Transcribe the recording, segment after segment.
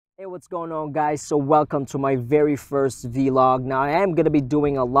Hey, what's going on, guys? So welcome to my very first vlog. Now I am going to be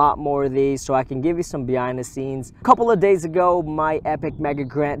doing a lot more of these so I can give you some behind the scenes. A couple of days ago, my epic mega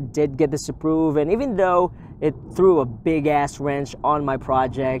grant did get disapproved, and even though it threw a big ass wrench on my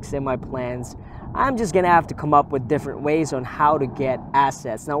projects and my plans, I'm just going to have to come up with different ways on how to get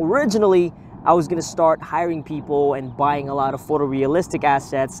assets. Now originally I was going to start hiring people and buying a lot of photorealistic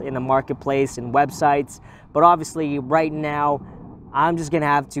assets in the marketplace and websites, but obviously right now I'm just gonna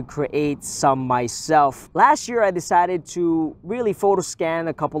have to create some myself. Last year I decided to really photo scan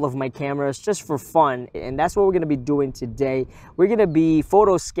a couple of my cameras just for fun, and that's what we're gonna be doing today. We're gonna be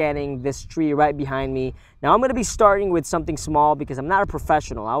photo scanning this tree right behind me. Now I'm gonna be starting with something small because I'm not a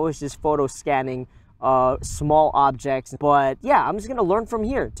professional. I was just photo scanning small objects, but yeah, I'm just gonna learn from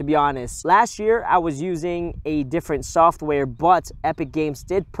here, to be honest. Last year I was using a different software, but Epic Games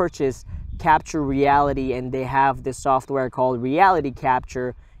did purchase Capture Reality, and they have this software called Reality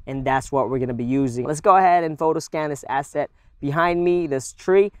Capture, and that's what we're going to be using. Let's go ahead and photo scan this asset behind me, this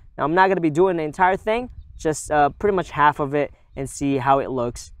tree. Now I'm not going to be doing the entire thing, just pretty much half of it, and see how it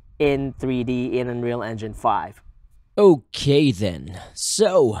looks in 3D in Unreal Engine 5. Okay then,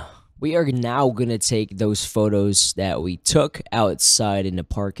 so we are now gonna take those photos that we took outside in the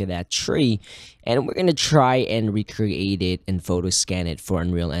park of that tree, and we're gonna try and recreate it and photo scan it for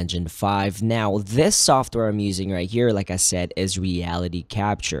Unreal Engine 5. Now, this software I'm using right here, like I said, is Reality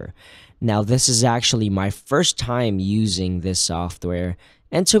Capture. Now, this is actually my first time using this software,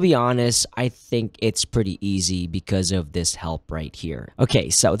 and to be honest, I think it's pretty easy because of this help right here.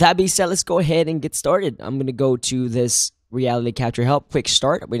 Okay, so that being said, let's go ahead and get started. I'm gonna go to this Reality Capture help, quick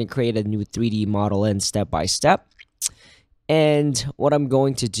start. I'm going to create a new 3D model in step by step. And what I'm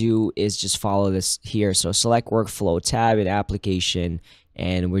going to do is just follow this here. So select workflow tab in application,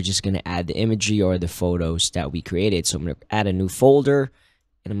 and we're just going to add the imagery or the photos that we created. So I'm going to add a new folder,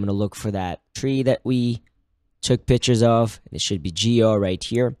 and I'm going to look for that tree that we took pictures of. It should be Geo right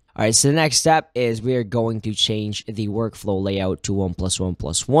here. All right, so the next step is we're going to change the workflow layout to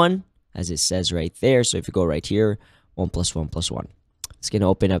 1+1+1, as it says right there. So if you go right here, 1+1+1. It's going to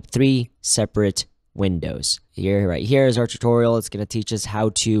open up 3 separate windows. Right here is our tutorial. It's going to teach us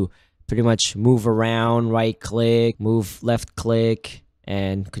how to pretty much move around, right click, move left click,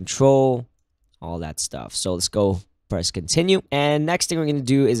 and control, all that stuff. So let's go press continue. And next thing we're going to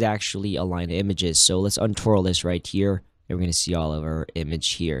do is actually align the images. So let's untwirl this right here. And we're going to see all of our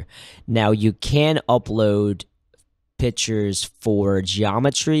image here. Now you can upload pictures for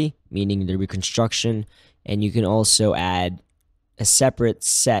geometry, meaning the reconstruction, and you can also add a separate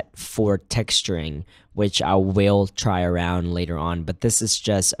set for texturing, which I will try around later on. But this is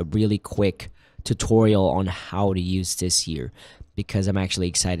just a really quick tutorial on how to use this here, because I'm actually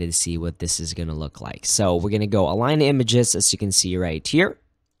excited to see what this is going to look like. So we're going to go align the images, as you can see right here.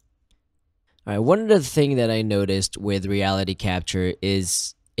 All right, one of the things that I noticed with Reality Capture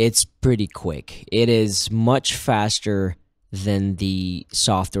is it's pretty quick. It is much faster than the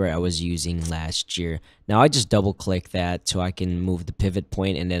software I was using last year. Now I just double click that so I can move the pivot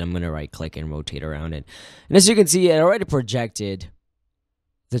point, and then I'm going to right click and rotate around it. And as you can see, it already projected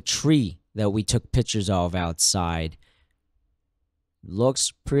the tree that we took pictures of outside.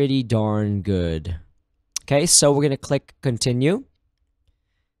 Looks pretty darn good. Okay, so we're going to click continue.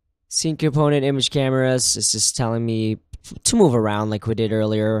 Scene component image cameras. It's just telling me to move around like we did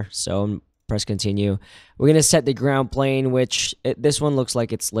earlier. So press continue. We're going to set the ground plane, which this one looks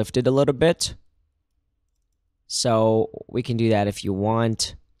like it's lifted a little bit. So we can do that if you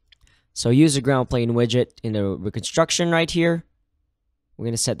want. So use the ground plane widget in the reconstruction right here. We're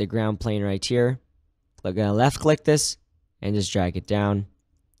going to set the ground plane right here. We're going to left click this and just drag it down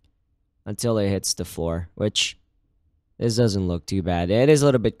until it hits the floor, which this doesn't look too bad. It is a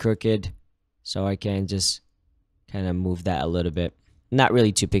little bit crooked, so I can just kind of move that a little bit. Not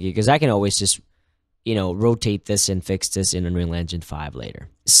really too picky, because I can always just, rotate this and fix this in Unreal Engine 5 later.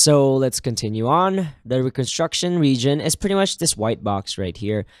 So let's continue on. The reconstruction region is pretty much this white box right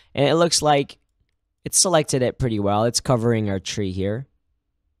here, and it looks like it's selected it pretty well. It's covering our tree here,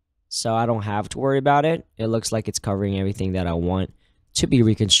 so I don't have to worry about it. It looks like it's covering everything that I want to be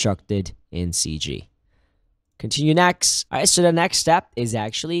reconstructed in CG. Continue next. All right, so the next step is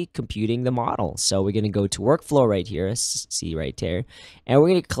actually computing the model. So we're going to go to workflow right here, see right there, and we're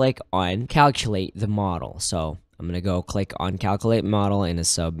going to click on calculate the model. So I'm going to go click on calculate model in a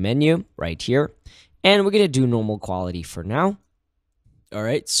sub menu right here, and we're going to do normal quality for now. All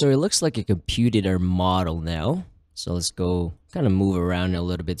right, so it looks like it computed our model now. So let's go kind of move around a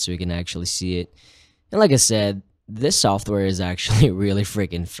little bit so we can actually see it. And like I said, this software is actually really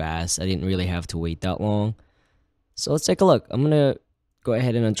freaking fast. I didn't really have to wait that long. So let's take a look. I'm going to go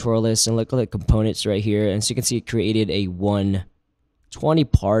ahead and untwirl this and look at the components right here. And so you can see it created a 120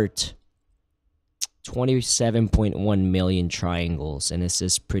 part 27.1 million triangles, and this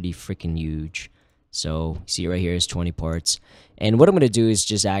is pretty freaking huge. So see right here is 20 parts. And what I'm going to do is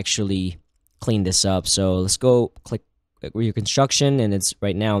just actually clean this up. So let's go click reconstruction, and it's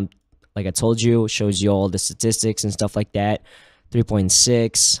right now, like I told you, it shows you all the statistics and stuff like that.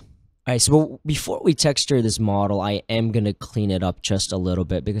 3.6. All right, so before we texture this model, I am going to clean it up just a little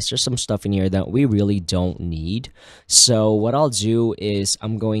bit because there's some stuff in here that we really don't need. So what I'll do is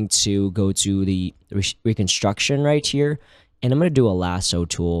I'm going to go to the reconstruction right here, and I'm going to do a lasso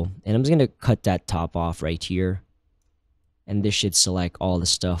tool, and I'm just going to cut that top off right here. And this should select all the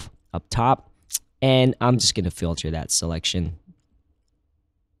stuff up top, and I'm just going to filter that selection.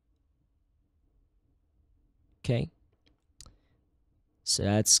 Okay. So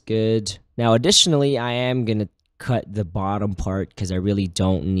that's good. Now, additionally, I am going to cut the bottom part because I really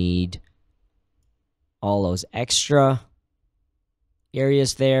don't need all those extra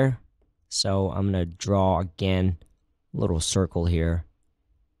areas there. So I'm going to draw, again, a little circle here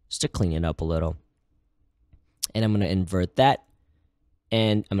just to clean it up a little. And I'm going to invert that,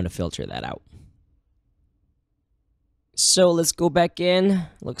 and I'm going to filter that out. So let's go back in.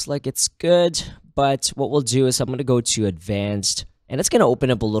 Looks like it's good. But what we'll do is I'm going to go to advanced. And it's going to open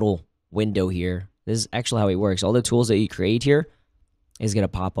up a little window here. This is actually how it works. All the tools that you create here is going to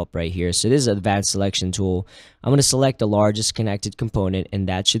pop up right here. So this is an advanced selection tool. I'm going to select the largest connected component, and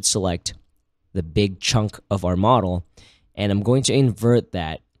that should select the big chunk of our model. And I'm going to invert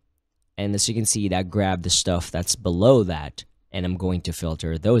that. And as you can see, that grabbed the stuff that's below that. And I'm going to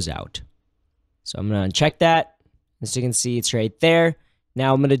filter those out. So I'm going to uncheck that. As you can see, it's right there.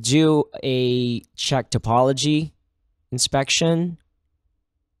 Now I'm going to do a check topology inspection.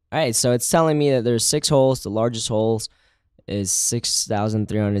 All right, so it's telling me that there's 6 holes. The largest holes is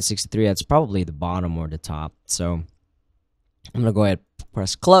 6,363. That's probably the bottom or the top. So I'm gonna go ahead and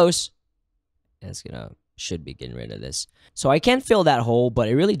press close. And it's should be getting rid of this. So I can fill that hole, but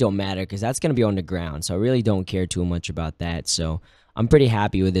it really don't matter because that's gonna be on the ground. So I really don't care too much about that. So I'm pretty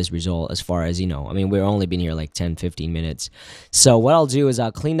happy with this result as far as, I mean, we've only been here like 10-15 minutes. So what I'll do is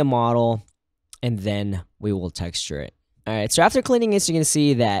I'll clean the model, and then we will texture it. All right, so after cleaning this, you can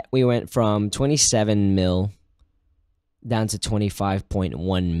see that we went from 27 mil down to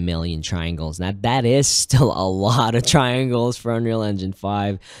 25.1 million triangles. Now, that is still a lot of triangles for Unreal Engine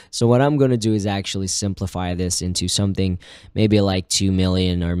 5. So what I'm going to do is actually simplify this into something maybe like 2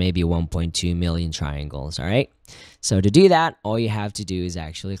 million or maybe 1.2 million triangles, all right? So to do that, all you have to do is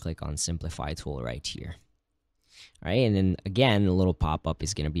actually click on Simplify tool right here. All right, and then again, a little pop-up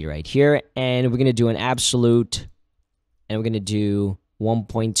is going to be right here, and we're going to do an absolute, and we're going to do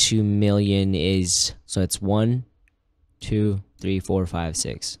 1.2 million is, so it's 1, 2, 3, 4, 5,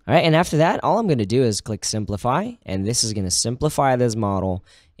 6. All right, and after that, all I'm going to do is click Simplify, and this is going to simplify this model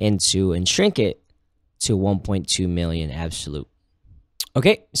into and shrink it to 1.2 million absolute.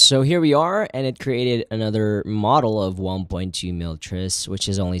 Okay, so here we are, and it created another model of 1.2 mil tris, which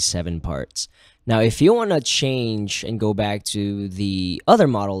is only 7 parts. Now, if you want to change and go back to the other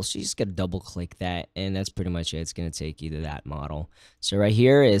models, you just got to double click that, and that's pretty much it. It's going to take you to that model. So right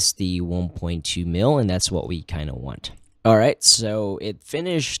here is the 1.2 mil, and that's what we kind of want. All right, so it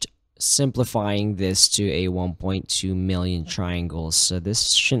finished simplifying this to a 1.2 million triangles. So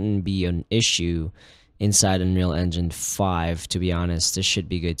this shouldn't be an issue inside Unreal Engine 5, to be honest. This should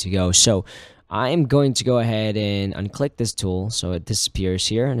be good to go. So I'm going to go ahead and unclick this tool so it disappears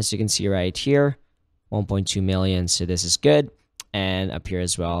here. And as you can see right here, 1.2 million. So this is good. And up here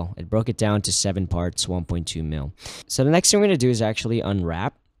as well, it broke it down to 7 parts, 1.2 mil. So the next thing we're going to do is actually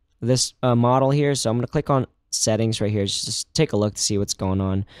unwrap this model here. So I'm going to click on settings right here. Just take a look to see what's going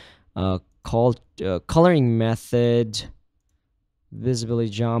on. Coloring method, visibility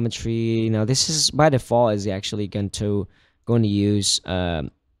geometry. Now this is by default is actually going to use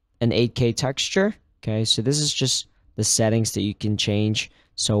an 8K texture. Okay, so this is just the settings that you can change.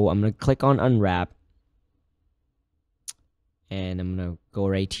 So I'm going to click on unwrap, and I'm going to go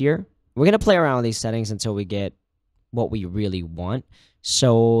right here. We're going to play around with these settings until we get what we really want.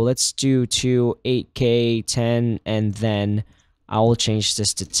 So let's do to 8K 10, and then I will change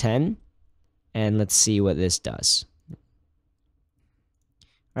this to 10, and let's see what this does.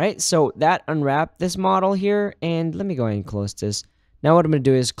 All right, so that unwrapped this model here, and let me go ahead and close this. Now what I'm going to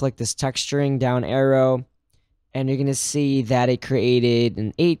do is click this texturing down arrow, and you're going to see that it created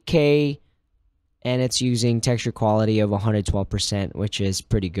an 8K, and it's using texture quality of 112%, which is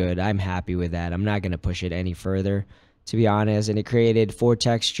pretty good. I'm happy with that. I'm not going to push it any further, to be honest. And it created 4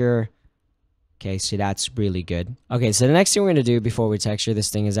 texture. Okay, so that's really good. Okay, so the next thing we're going to do before we texture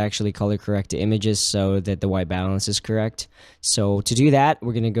this thing is actually color correct the images so that the white balance is correct. So to do that,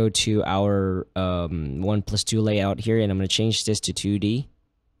 we're going to go to our 1+2 layout here, and I'm going to change this to 2D,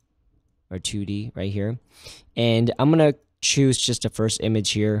 or 2D right here. And I'm going to choose just the first image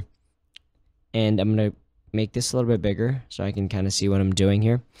here, and I'm going to make this a little bit bigger so I can kind of see what I'm doing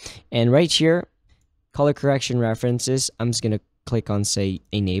here. And right here, color correction references, I'm just going to click on, say,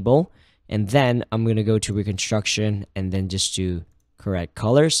 enable. And then I'm going to go to reconstruction and then just do correct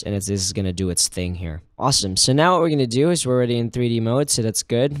colors. And this is going to do its thing here. Awesome. So now what we're going to do is we're already in 3D mode. So that's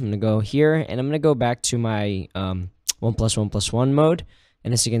good. I'm going to go here and I'm going to go back to my 1+1+1 mode.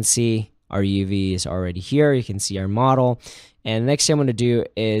 And as you can see, our UV is already here. You can see our model. And the next thing I'm going to do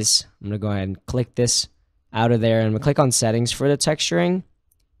is I'm going to go ahead and click this out of there. And I'm going to click on settings for the texturing.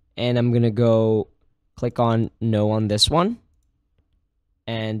 And I'm going to go click on no on this one.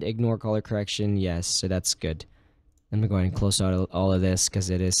 And ignore color correction, yes, so that's good. I'm going to go ahead and close out all of this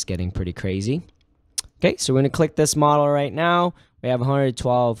because it is getting pretty crazy. Okay, so we're going to click this model right now. We have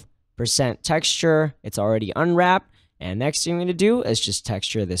 112% texture. It's already unwrapped. And next thing we're going to do is just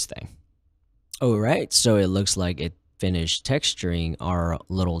texture this thing. All right, so it looks like it finished texturing our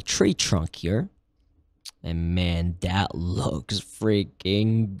little tree trunk here. And man, that looks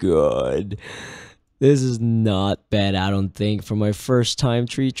freaking good. This is not bad, I don't think, for my first time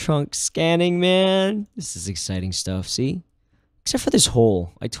tree trunk scanning, man. This is exciting stuff, see? Except for this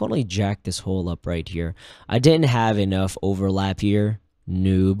hole. I totally jacked this hole up right here. I didn't have enough overlap here,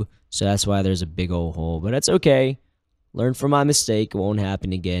 noob. So that's why there's a big old hole. But that's okay. Learn from my mistake. It won't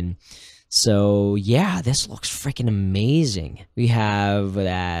happen again. So, yeah, this looks freaking amazing. We have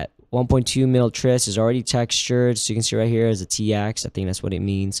that 1.2 mil tris is already textured. So you can see right here is a TX. I think that's what it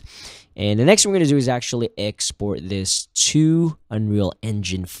means. And the next thing we're going to do is actually export this to Unreal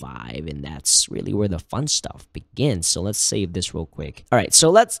Engine 5. And that's really where the fun stuff begins. So let's save this real quick. All right, so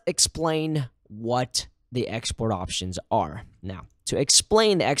let's explain what the export options are. Now, to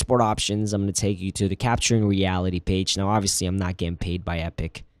explain the export options, I'm going to take you to the Capturing Reality page. Now, obviously, I'm not getting paid by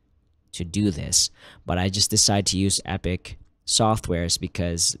Epic to do this, but I just decided to use Epic softwares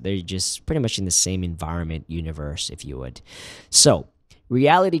because they're just pretty much in the same environment universe, if you would. So,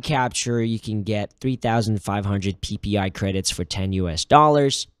 reality capture, you can get 3,500 PPI credits for $10 US,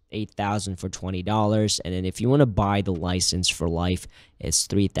 8,000 for $20, and then if you want to buy the license for life, it's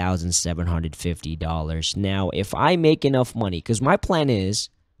 $3,750. Now, if I make enough money, because my plan is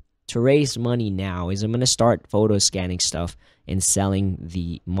to raise money now, is I'm going to start photo scanning stuff and selling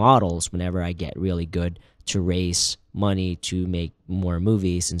the models whenever I get really good to raise money to make more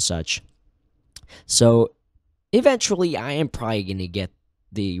movies and such. So, eventually, I am probably going to get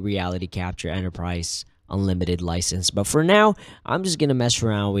the Reality Capture Enterprise Unlimited license. But for now, I'm just going to mess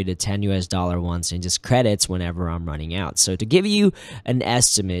around with the $10 US ones and just credits whenever I'm running out. So to give you an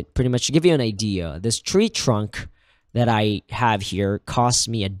estimate, pretty much to give you an idea, this tree trunk that I have here costs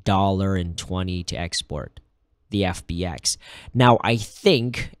me $1.20 to export the FBX. Now, I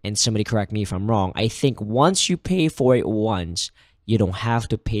think, and somebody correct me if I'm wrong, I think once you pay for it once, you don't have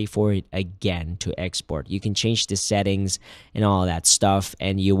to pay for it again to export. You can change the settings and all that stuff,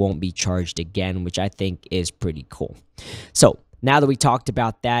 and you won't be charged again, which I think is pretty cool. So, now that we talked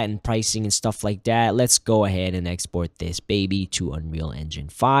about that and pricing and stuff like that, let's go ahead and export this baby to Unreal Engine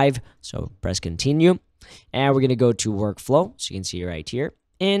 5. So, press continue. And we're going to go to workflow, so you can see right here.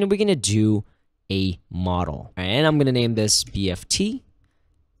 And we're going to do a model. And I'm going to name this BFT,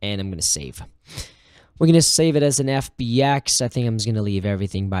 and I'm going to save. We're going to save it as an FBX. I think I'm just going to leave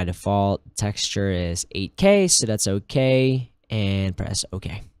everything by default. Texture is 8K, so that's okay. And press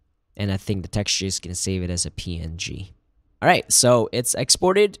OK. And I think the texture is going to save it as a PNG. All right, so it's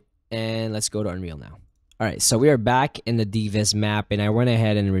exported, and let's go to Unreal now. All right, so we are back in the DViz map, and I went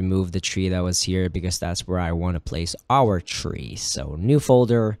ahead and removed the tree that was here because that's where I want to place our tree. So new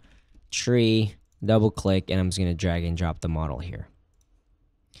folder, tree, double click, and I'm just going to drag and drop the model here.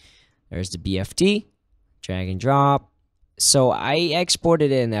 There's the BFT. Drag and drop. So I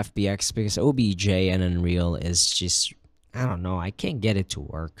exported it in FBX because OBJ and Unreal is just, I don't know, I can't get it to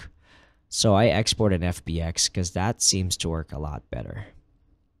work. So I exported FBX because that seems to work a lot better.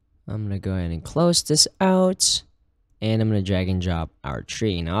 I'm going to go ahead and close this out. And I'm going to drag and drop our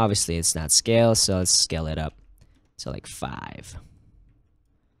tree. Now obviously it's not scale, so let's scale it up to like 5.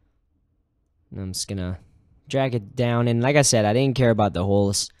 And I'm just going to drag it down. And like I said, I didn't care about the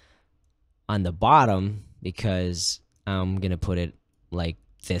holes on the bottom because I'm going to put it like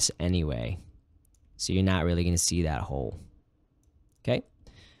this anyway. So you're not really going to see that hole. Okay.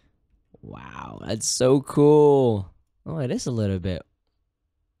 Wow, that's so cool. Oh, it is a little bit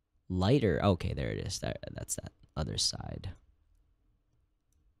lighter. Okay, there it is. That's that other side.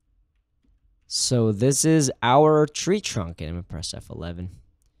 So this is our tree trunk, and I'm gonna press F11,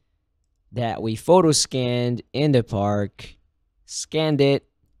 that we photo scanned in the park, scanned it,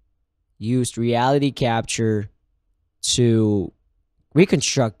 used reality capture to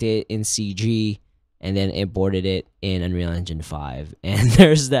reconstruct it in CG, and then imported it in Unreal Engine 5. And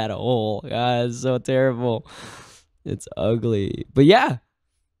there's that hole. God, it's so terrible. It's ugly. But yeah,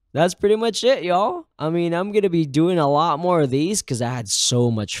 that's pretty much it, y'all. I mean, I'm going to be doing a lot more of these because I had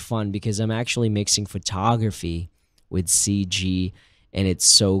so much fun, because I'm actually mixing photography with CG, and it's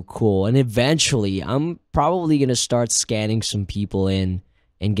so cool. And eventually, I'm probably going to start scanning some people in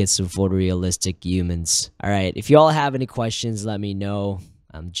and get some photorealistic humans. All right, if y'all have any questions, let me know.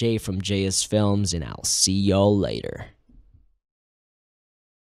 I'm Jay from JSFILMZ, and I'll see y'all later.